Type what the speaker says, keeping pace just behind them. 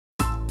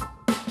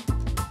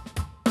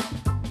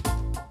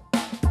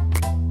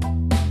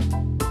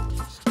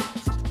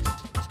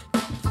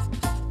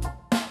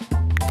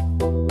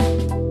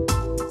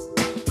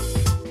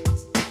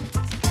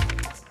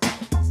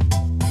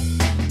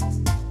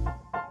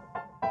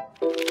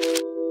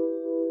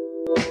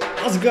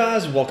How's it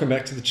guys? Welcome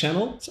back to the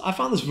channel. So I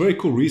found this very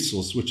cool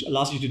resource which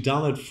allows you to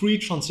download free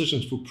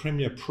transitions for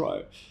Premiere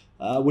Pro,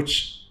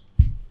 which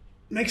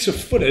makes your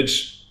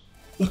footage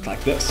look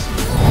like this.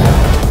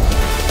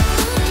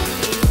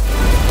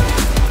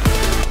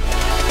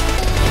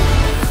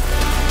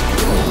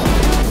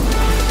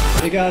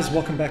 Hey guys,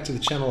 welcome back to the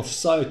channel.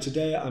 So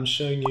today I'm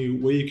showing you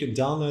where you can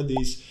download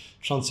these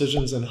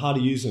transitions and how to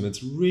use them.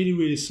 It's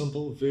really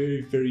simple,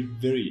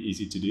 very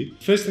easy to do.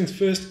 First things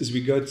first is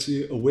we go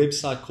to a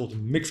website called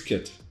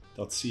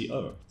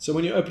mixkit.co. So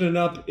when you open it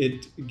up,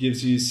 it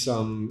gives you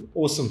some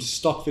awesome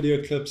stock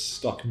video clips,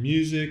 stock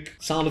music,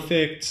 sound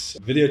effects,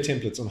 video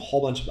templates, and a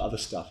whole bunch of other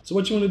stuff. So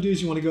what you want to do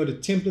is you want to go to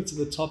templates at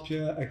the top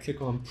here and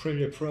click on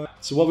Premiere Pro.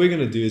 So what we're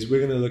going to do is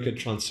we're going to look at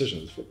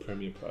transitions for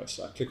Premiere Pro.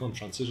 So I click on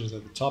transitions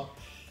at the top.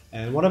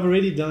 And what I've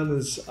already done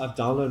is I've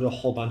downloaded a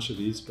whole bunch of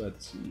these,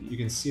 but you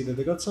can see that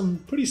they've got some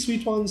pretty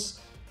sweet ones.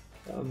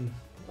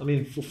 I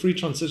mean, for free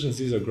transitions,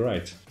 these are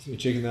great. So you're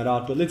checking that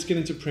out, but let's get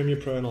into Premiere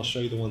Pro and I'll show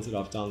you the ones that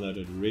I've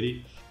downloaded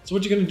already. So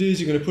what you're gonna do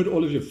is you're gonna put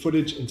all of your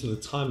footage into the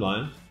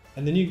timeline,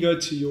 and then you go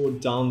to your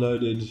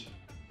downloaded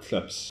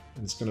clips.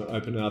 And it's gonna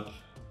open up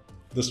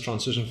this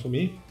transition for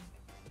me.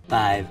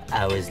 5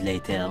 hours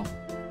later.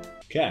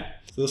 Okay,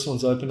 so this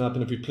one's open up,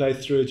 and if we play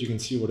through it, you can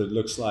see what it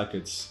looks like.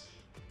 It's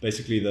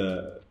basically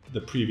the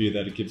preview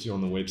that it gives you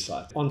on the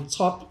website. On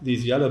top,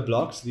 these yellow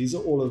blocks, these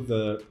are all of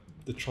the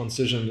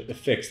transition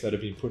effects that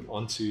have been put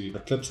onto the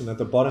clips, and at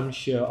the bottom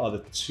here are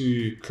the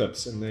two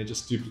clips, and they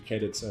just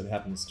duplicate it so it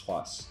happens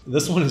twice.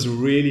 This one is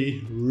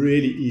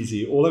really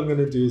easy. All I'm going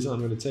to do is I'm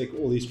going to take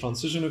all these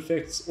transition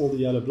effects, all the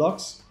yellow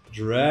blocks,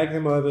 drag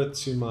them over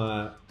to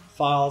my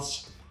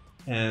files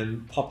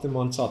and pop them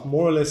on top,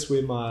 more or less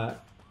where my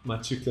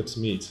two clips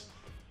meet.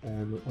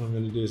 And what I'm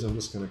going to do is I'm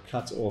just going to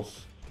cut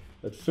off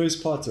that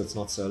first part so it's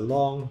not so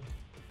long,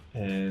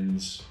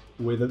 and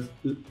where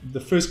the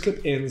first clip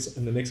ends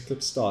and the next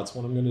clip starts,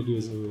 what I'm going to do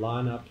is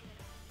line up,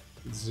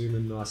 zoom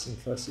in nice and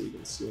close so you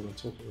can see what I'm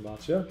talking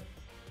about here.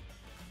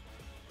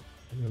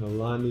 I'm going to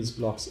line these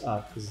blocks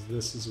up because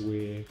this is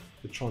where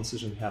the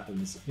transition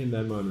happens in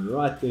that moment,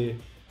 right there.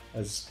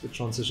 As the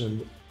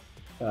transition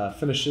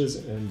finishes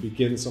and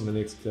begins on the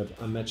next clip,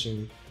 I'm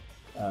matching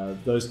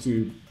those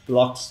two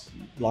blocks,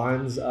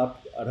 lines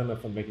up. I don't know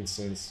if I'm making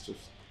sense, just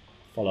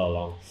follow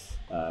along.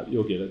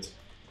 You'll get it.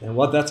 And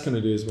what that's going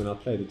to do is when I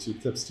play the two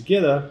clips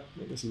together,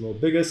 make this a little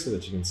bigger so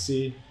that you can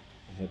see,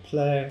 and hit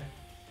play,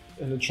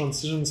 and it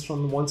transitions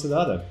from one to the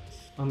other.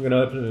 I'm going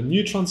to open a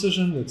new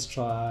transition. Let's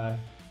try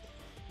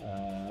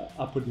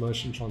upward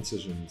motion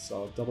transition.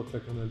 So I'll double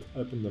click on it,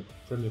 open the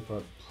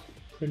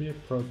Premiere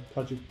Pro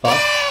project file.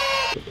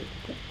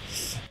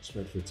 Just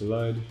wait for it to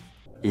load.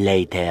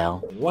 Later.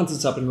 Once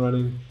it's up and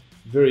running,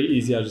 very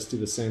easy. I just do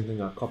the same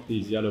thing. I copy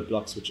these yellow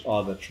blocks, which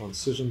are the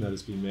transition that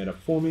has been made up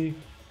for me,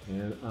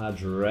 and I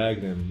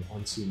drag them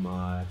onto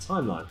my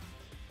timeline.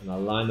 And I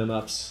line them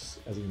up, as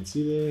you can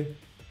see there,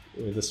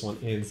 where this one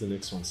ends, the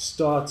next one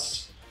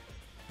starts.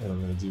 And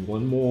I'm going to do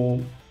one more.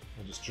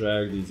 I just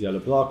drag these yellow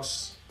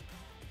blocks,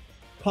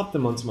 pop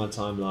them onto my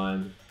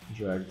timeline,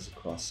 drag this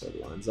across so it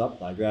lines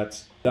up like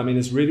that. I mean,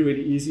 it's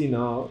really easy.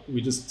 Now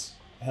we just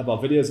have our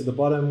videos at the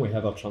bottom, we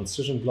have our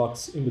transition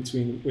blocks in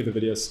between where the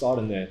videos start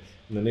and the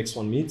next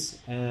one meets,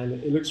 and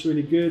it looks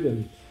really good,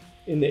 and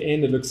in the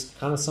end it looks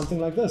kind of something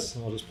like this.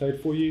 I'll just play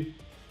it for you.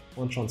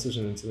 One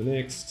transition into the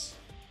next,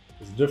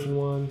 there's a different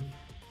one.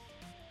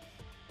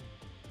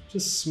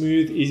 Just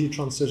smooth, easy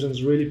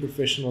transitions, really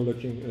professional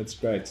looking, and it's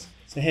great.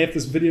 So hey, if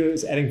this video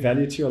is adding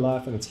value to your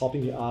life and it's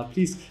helping you out,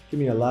 please give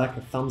me a like,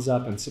 a thumbs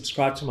up, and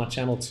subscribe to my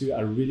channel too. I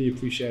really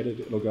appreciate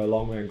it. It'll go a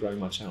long way in growing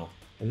my channel.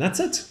 And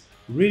that's it.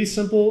 Really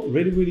simple,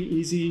 really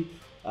easy.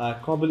 I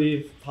can't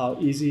believe how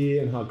easy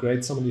and how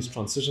great some of these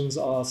transitions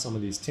are, some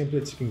of these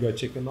templates. You can go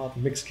check them out,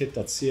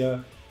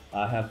 mixkit.co.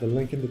 I have the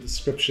link in the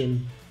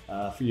description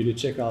for you to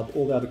check out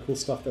all the other cool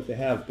stuff that they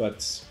have.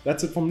 But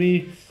that's it from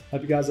me.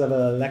 Hope you guys have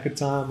a lekker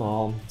time.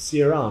 I'll see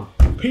you around.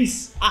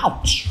 Peace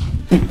out.